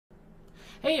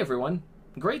Hey everyone,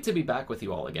 great to be back with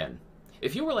you all again.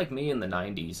 If you were like me in the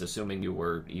 90s, assuming you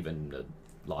were even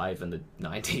alive in the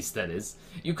 90s that is,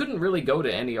 you couldn't really go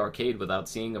to any arcade without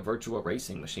seeing a Virtua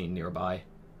racing machine nearby.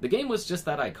 The game was just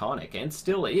that iconic, and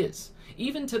still is.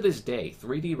 Even to this day,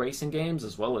 3D racing games,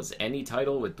 as well as any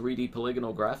title with 3D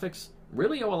polygonal graphics,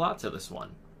 really owe a lot to this one.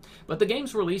 But the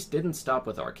game's release didn't stop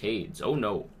with arcades, oh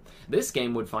no. This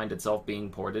game would find itself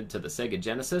being ported to the Sega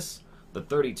Genesis, the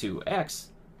 32X,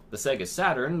 the Sega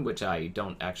Saturn, which I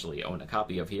don't actually own a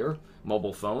copy of here,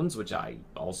 mobile phones, which I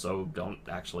also don't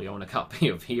actually own a copy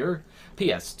of here,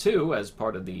 PS2 as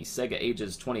part of the Sega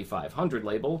Ages 2500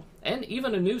 label, and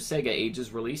even a new Sega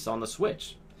Ages release on the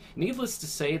Switch. Needless to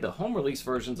say, the home release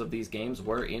versions of these games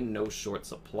were in no short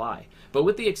supply, but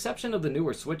with the exception of the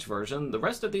newer Switch version, the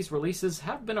rest of these releases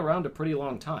have been around a pretty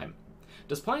long time.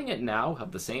 Does playing it now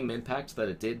have the same impact that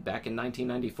it did back in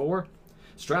 1994?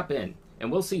 Strap in,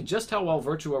 and we'll see just how well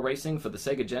Virtua Racing for the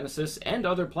Sega Genesis and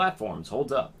other platforms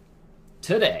holds up.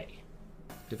 Today!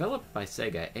 Developed by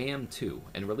Sega AM2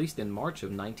 and released in March of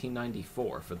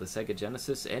 1994 for the Sega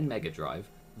Genesis and Megadrive,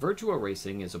 Virtua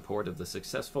Racing is a port of the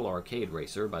successful arcade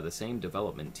racer by the same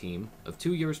development team of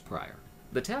 2 years prior.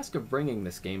 The task of bringing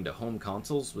this game to home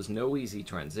consoles was no easy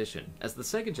transition, as the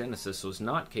Sega Genesis was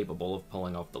not capable of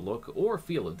pulling off the look or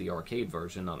feel of the arcade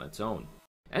version on its own.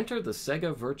 Enter the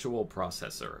Sega Virtual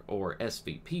Processor, or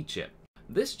SVP chip.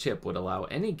 This chip would allow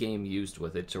any game used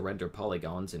with it to render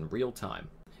polygons in real time.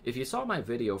 If you saw my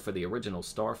video for the original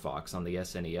Star Fox on the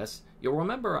SNES, you'll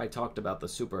remember I talked about the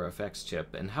Super FX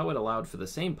chip and how it allowed for the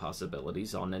same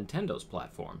possibilities on Nintendo's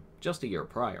platform, just a year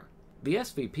prior. The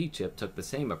SVP chip took the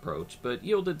same approach, but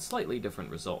yielded slightly different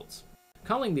results.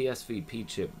 Calling the SVP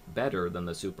chip better than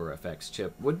the Super FX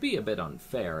chip would be a bit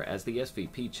unfair, as the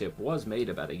SVP chip was made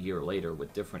about a year later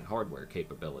with different hardware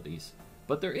capabilities.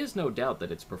 But there is no doubt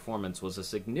that its performance was a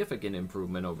significant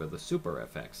improvement over the Super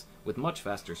FX, with much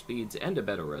faster speeds and a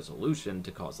better resolution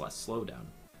to cause less slowdown.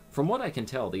 From what I can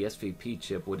tell, the SVP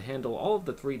chip would handle all of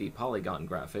the 3D polygon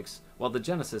graphics, while the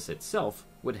Genesis itself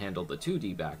would handle the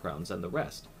 2D backgrounds and the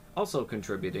rest, also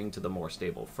contributing to the more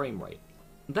stable frame rate.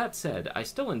 That said, I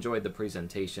still enjoyed the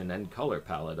presentation and color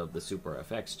palette of the Super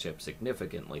FX chip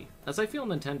significantly, as I feel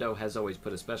Nintendo has always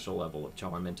put a special level of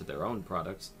charm into their own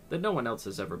products that no one else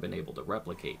has ever been able to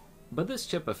replicate. But this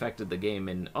chip affected the game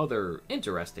in other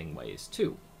interesting ways,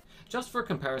 too. Just for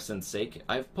comparison's sake,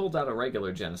 I've pulled out a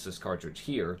regular Genesis cartridge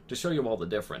here to show you all the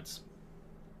difference.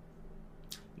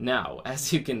 Now,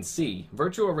 as you can see,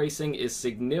 Virtua Racing is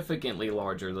significantly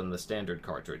larger than the standard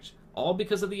cartridge, all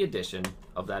because of the addition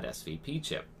of that SVP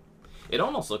chip. It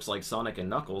almost looks like Sonic and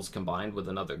Knuckles combined with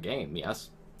another game, yes?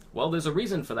 Well, there's a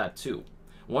reason for that too.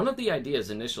 One of the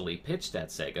ideas initially pitched at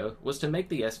Sega was to make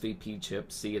the SVP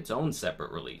chip see its own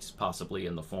separate release, possibly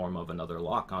in the form of another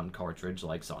lock-on cartridge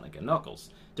like Sonic and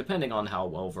Knuckles, depending on how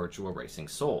well Virtua Racing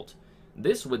sold.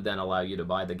 This would then allow you to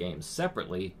buy the games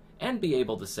separately and be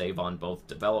able to save on both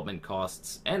development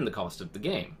costs and the cost of the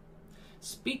game.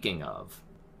 Speaking of,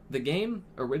 the game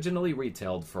originally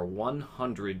retailed for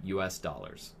 $100 US.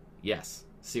 Yes,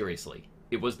 seriously.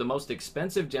 It was the most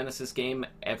expensive Genesis game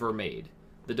ever made.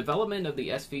 The development of the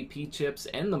SVP chips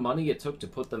and the money it took to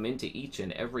put them into each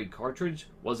and every cartridge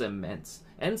was immense,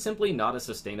 and simply not a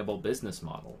sustainable business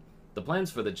model. The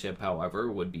plans for the chip,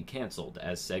 however, would be cancelled,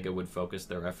 as Sega would focus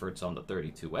their efforts on the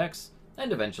 32X,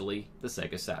 and eventually the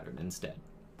Sega Saturn instead.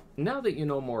 Now that you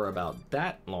know more about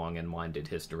that long and winded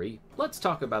history, let's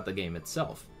talk about the game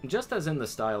itself. Just as in the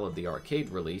style of the arcade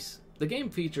release, the game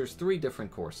features 3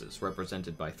 different courses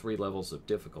represented by 3 levels of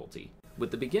difficulty,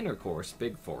 with the beginner course,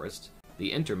 Big Forest,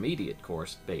 the intermediate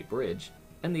course, Bay Bridge,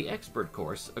 and the expert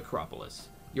course, Acropolis.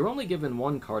 You're only given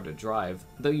 1 car to drive,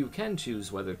 though you can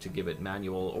choose whether to give it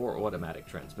manual or automatic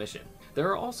transmission. There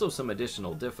are also some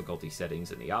additional difficulty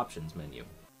settings in the options menu.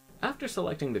 After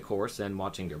selecting the course and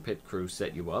watching your pit crew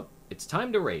set you up, it's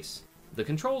time to race. The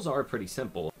controls are pretty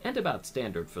simple, and about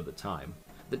standard for the time.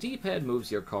 The D-pad moves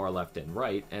your car left and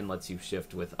right, and lets you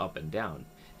shift with up and down.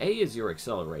 A is your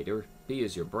accelerator, B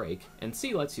is your brake, and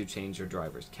C lets you change your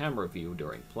driver's camera view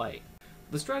during play.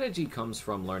 The strategy comes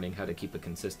from learning how to keep a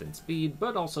consistent speed,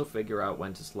 but also figure out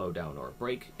when to slow down or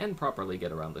brake, and properly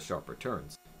get around the sharper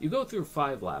turns. You go through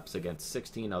 5 laps against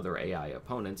 16 other AI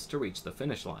opponents to reach the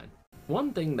finish line.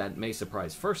 One thing that may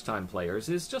surprise first-time players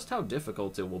is just how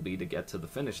difficult it will be to get to the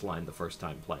finish line the first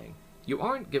time playing. You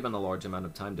aren't given a large amount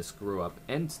of time to screw up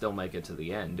and still make it to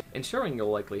the end, ensuring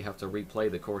you'll likely have to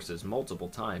replay the courses multiple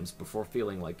times before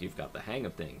feeling like you've got the hang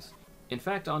of things. In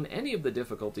fact, on any of the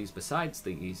difficulties besides the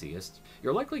easiest,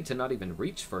 you're likely to not even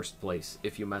reach first place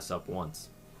if you mess up once.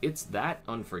 It's that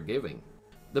unforgiving.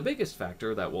 The biggest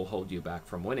factor that will hold you back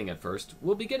from winning at first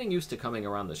will be getting used to coming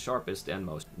around the sharpest and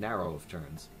most narrow of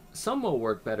turns. Some will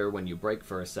work better when you brake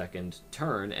for a second,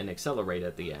 turn, and accelerate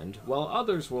at the end, while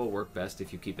others will work best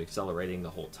if you keep accelerating the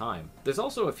whole time. There's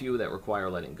also a few that require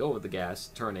letting go of the gas,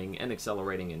 turning, and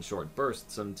accelerating in short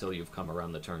bursts until you've come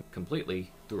around the turn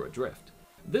completely through a drift.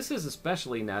 This is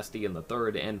especially nasty in the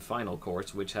third and final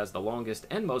course, which has the longest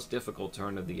and most difficult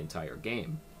turn of the entire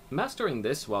game. Mastering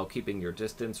this while keeping your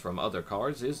distance from other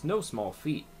cars is no small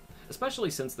feat, especially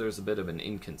since there's a bit of an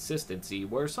inconsistency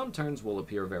where some turns will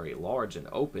appear very large and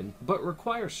open, but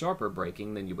require sharper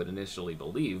braking than you would initially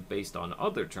believe based on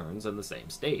other turns in the same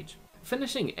stage.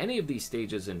 Finishing any of these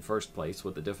stages in first place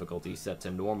with the difficulty set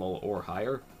to normal or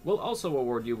higher will also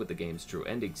award you with the game's true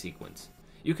ending sequence.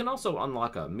 You can also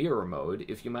unlock a mirror mode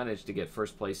if you manage to get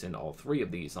first place in all three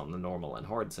of these on the normal and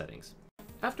hard settings.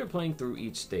 After playing through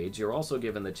each stage, you're also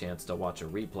given the chance to watch a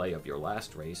replay of your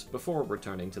last race before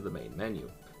returning to the main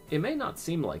menu. It may not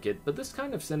seem like it, but this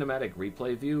kind of cinematic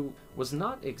replay view was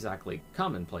not exactly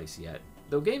commonplace yet,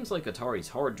 though games like Atari's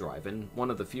Hard Drivin',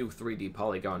 one of the few 3D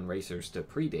polygon racers to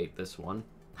predate this one,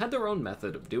 had their own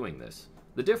method of doing this.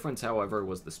 The difference, however,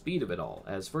 was the speed of it all,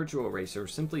 as Virtua Racer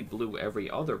simply blew every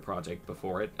other project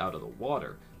before it out of the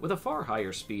water, with a far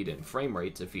higher speed and frame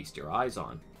rate to feast your eyes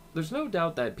on. There's no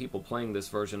doubt that people playing this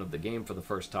version of the game for the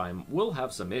first time will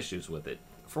have some issues with it.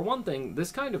 For one thing,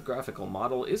 this kind of graphical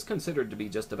model is considered to be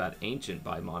just about ancient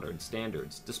by modern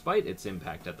standards, despite its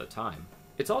impact at the time.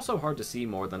 It's also hard to see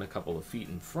more than a couple of feet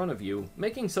in front of you,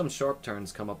 making some sharp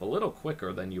turns come up a little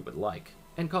quicker than you would like,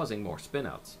 and causing more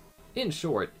spinouts. In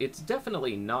short, it's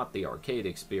definitely not the arcade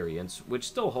experience, which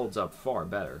still holds up far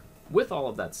better. With all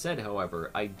of that said,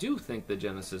 however, I do think the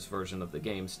Genesis version of the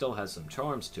game still has some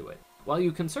charms to it. While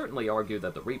you can certainly argue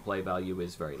that the replay value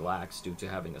is very lax due to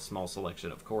having a small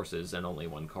selection of courses and only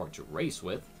one car to race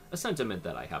with, a sentiment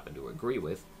that I happen to agree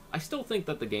with, I still think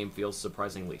that the game feels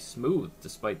surprisingly smooth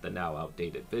despite the now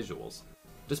outdated visuals.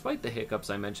 Despite the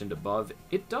hiccups I mentioned above,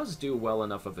 it does do well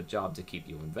enough of a job to keep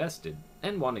you invested,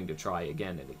 and wanting to try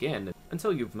again and again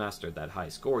until you've mastered that high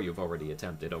score you've already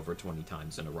attempted over 20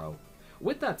 times in a row.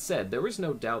 With that said, there is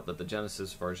no doubt that the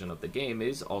Genesis version of the game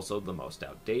is also the most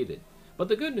outdated. But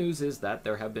the good news is that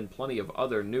there have been plenty of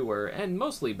other newer and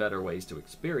mostly better ways to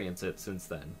experience it since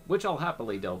then, which I'll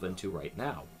happily delve into right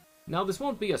now. Now, this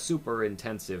won't be a super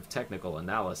intensive technical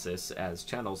analysis, as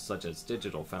channels such as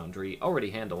Digital Foundry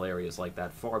already handle areas like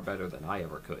that far better than I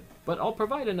ever could, but I'll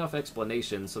provide enough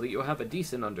explanation so that you have a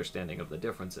decent understanding of the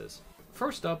differences.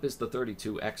 First up is the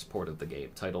 32X port of the game,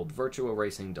 titled Virtua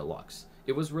Racing Deluxe.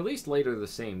 It was released later the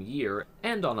same year,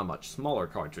 and on a much smaller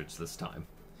cartridge this time.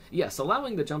 Yes,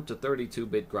 allowing the jump to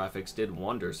 32-bit graphics did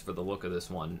wonders for the look of this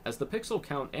one, as the pixel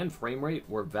count and frame rate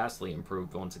were vastly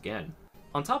improved once again.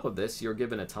 On top of this, you're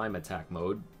given a time attack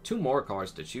mode, two more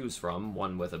cars to choose from,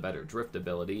 one with a better drift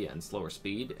ability and slower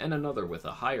speed, and another with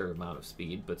a higher amount of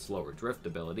speed but slower drift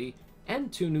ability,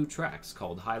 and two new tracks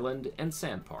called Highland and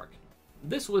Sand Park.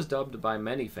 This was dubbed by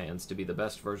many fans to be the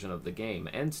best version of the game,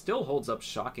 and still holds up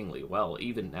shockingly well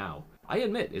even now. I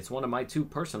admit it's one of my two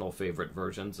personal favorite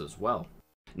versions as well.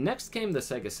 Next came the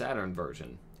Sega Saturn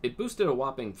version. It boosted a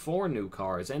whopping 4 new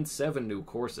cars and 7 new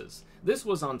courses. This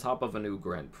was on top of a new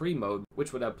Grand Prix mode,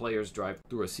 which would have players drive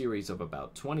through a series of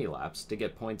about 20 laps to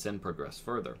get points and progress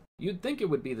further. You'd think it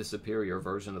would be the superior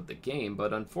version of the game,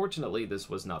 but unfortunately this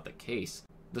was not the case.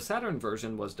 The Saturn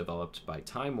version was developed by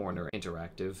Time Warner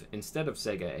Interactive instead of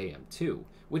Sega AM2,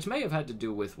 which may have had to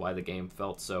do with why the game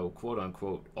felt so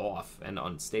quote-unquote off and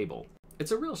unstable.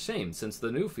 It's a real shame since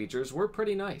the new features were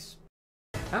pretty nice.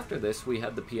 After this, we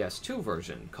had the PS2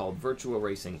 version, called Virtua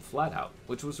Racing Flatout,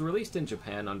 which was released in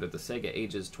Japan under the Sega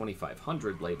Ages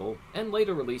 2500 label, and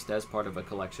later released as part of a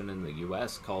collection in the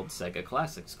US called Sega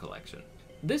Classics Collection.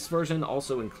 This version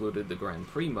also included the Grand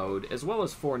Prix mode, as well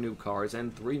as 4 new cars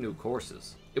and 3 new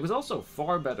courses. It was also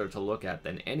far better to look at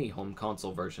than any home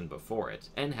console version before it,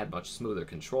 and had much smoother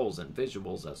controls and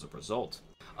visuals as a result.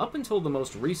 Up until the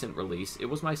most recent release, it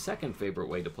was my second favorite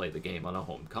way to play the game on a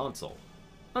home console.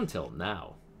 Until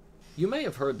now. You may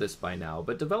have heard this by now,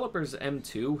 but developers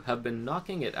M2 have been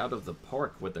knocking it out of the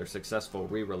park with their successful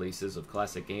re-releases of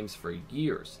classic games for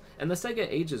years, and the Sega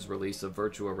Ages release of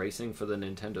Virtua Racing for the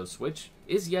Nintendo Switch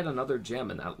is yet another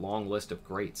gem in that long list of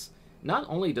greats. Not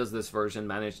only does this version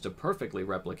manage to perfectly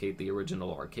replicate the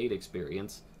original arcade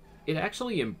experience, it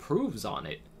actually improves on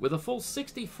it, with a full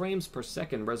 60 frames per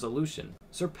second resolution,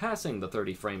 surpassing the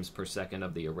 30 frames per second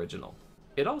of the original.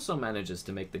 It also manages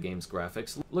to make the game's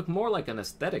graphics look more like an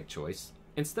aesthetic choice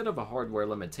instead of a hardware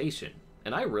limitation,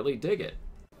 and I really dig it.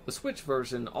 The Switch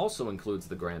version also includes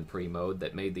the Grand Prix mode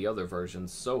that made the other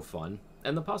versions so fun,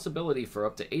 and the possibility for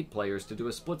up to 8 players to do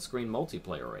a split-screen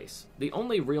multiplayer race. The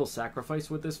only real sacrifice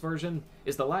with this version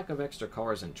is the lack of extra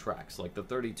cars and tracks like the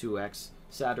 32X,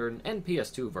 Saturn, and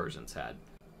PS2 versions had.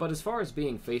 But as far as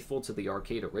being faithful to the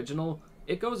arcade original,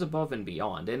 it goes above and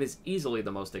beyond and is easily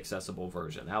the most accessible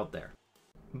version out there.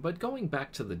 But going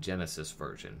back to the Genesis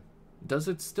version, does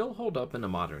it still hold up in a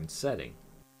modern setting?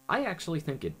 I actually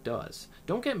think it does.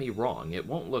 Don't get me wrong, it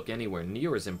won't look anywhere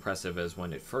near as impressive as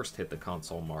when it first hit the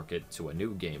console market to a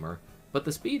new gamer, but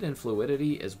the speed and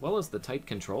fluidity as well as the tight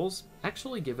controls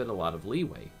actually give it a lot of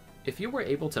leeway. If you were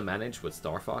able to manage with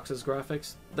Star Fox's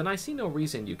graphics, then I see no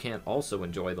reason you can't also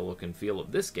enjoy the look and feel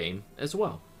of this game as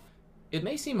well. It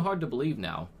may seem hard to believe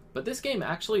now, but this game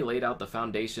actually laid out the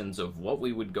foundations of what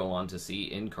we would go on to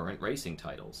see in current racing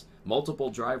titles. Multiple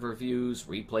driver views,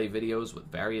 replay videos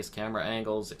with various camera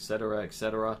angles, etc.,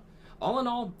 etc. All in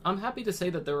all, I'm happy to say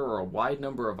that there are a wide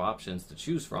number of options to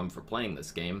choose from for playing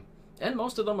this game, and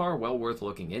most of them are well worth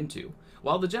looking into.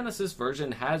 While the Genesis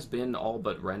version has been all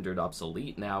but rendered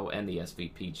obsolete now and the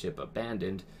SVP chip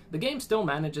abandoned, the game still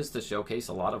manages to showcase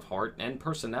a lot of heart and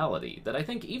personality that I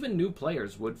think even new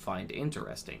players would find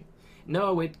interesting.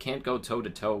 No, it can't go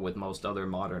toe-to-toe with most other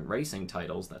modern racing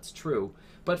titles, that's true,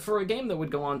 but for a game that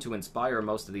would go on to inspire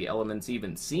most of the elements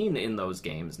even seen in those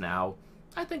games now,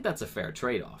 I think that's a fair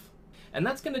trade-off. And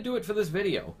that's going to do it for this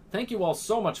video. Thank you all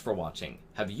so much for watching.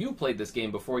 Have you played this game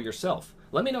before yourself?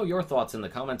 Let me know your thoughts in the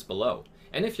comments below.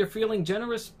 And if you're feeling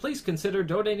generous, please consider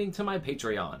donating to my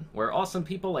Patreon, where awesome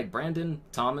people like Brandon,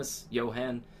 Thomas,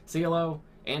 Johan, CLO,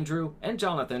 Andrew, and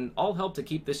Jonathan all help to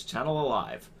keep this channel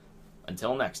alive.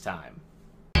 Until next time.